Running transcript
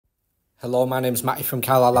Hello, my name's Matty from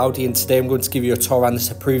Carlisle Audi, and today I'm going to give you a tour around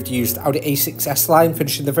this approved used Audi A6 S-Line,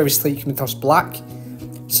 finishing the very sleek mythos black.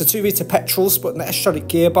 It's a 2-litre petrol split in the S-tronic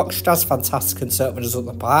gearbox, which has fantastic conservatives at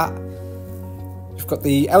the part. You've got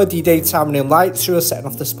the LED daytime running lights through, setting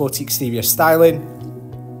off the sporty exterior styling.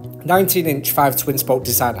 19-inch 5 twin-spoke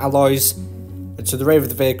design alloys, and to the rear of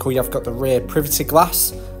the vehicle you've got the rear privacy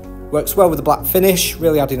glass. Works well with the black finish,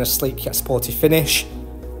 really adding a sleek yet sporty finish.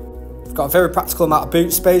 We've got a very practical amount of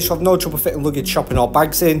boot space, you'll have no trouble fitting luggage, shopping or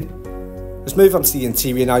bags in. Let's move on to the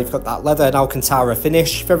interior now. You've got that leather and Alcantara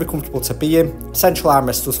finish, very comfortable to be in. Central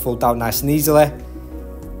armrest does fold down nice and easily.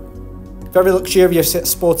 Very luxurious yet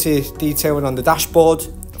sporty detailing on the dashboard.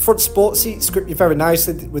 Front sport seats grip you very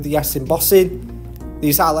nicely with the S embossing.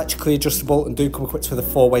 These are electrically adjustable and do come equipped with a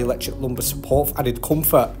 4-way electric lumbar support for added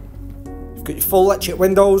comfort. You've got your full electric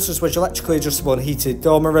windows as well as your electrically adjustable and heated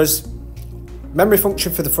door mirrors. Memory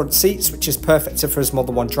function for the front seats, which is perfect for us more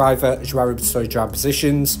than one driver as you are able to store your drive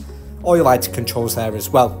positions, or your lighting controls there as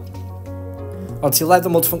well. Onto your leather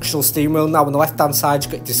multifunctional steering wheel. Now on the left hand side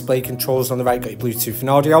you've got your display controls, on the right you've got your Bluetooth and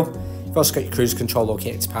audio. You've also got your cruise control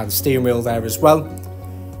located behind the steering wheel there as well.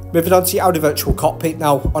 Moving on to your Audi virtual cockpit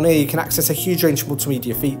now. On here you can access a huge range of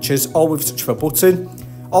multimedia features, all with a touch of a button.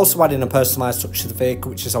 Also adding a personalised touch to the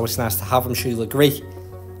vehicle, which is always nice to have, I'm sure you'll agree.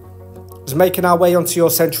 As we're making our way onto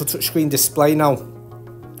your central touchscreen display now.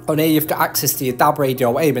 On here you've got access to your DAB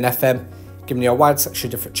radio, AM and FM, giving you a wide selection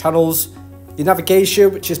of different channels. Your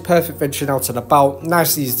navigation, which is perfect venturing out and about,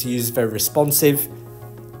 nice and easy to use, very responsive.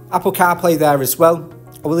 Apple CarPlay there as well.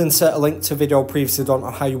 I will insert a link to a video previously done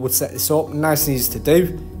on how you would set this up, nice and easy to do.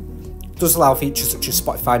 It does allow features such as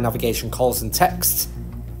Spotify navigation, calls and texts.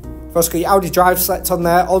 You've also got your Audi Drive select on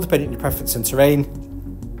there, all depending on your preference and terrain.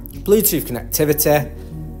 Bluetooth connectivity.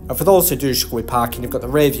 And for those who do struggle with parking, you've got the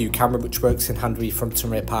rear view camera, which works in hand with your front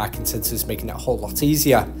and rear parking sensors, making it a whole lot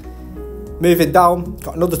easier. Moving down,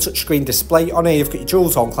 got another touchscreen display. On here you've got your dual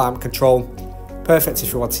zone climate control, perfect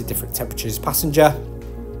if you wanted different temperatures passenger.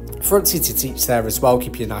 Front seated seats there as well,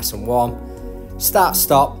 keep you nice and warm. Start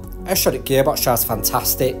stop, S-tronic gearbox drives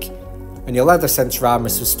fantastic, and your leather centre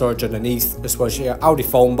armrest with storage underneath, as well as your Audi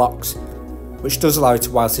Phone Box, which does allow you to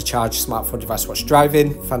wirelessly charge your smartphone device whilst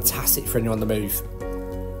driving, fantastic for anyone on the move.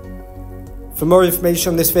 For more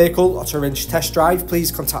information on this vehicle or to arrange a test drive,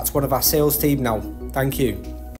 please contact one of our sales team now. Thank you.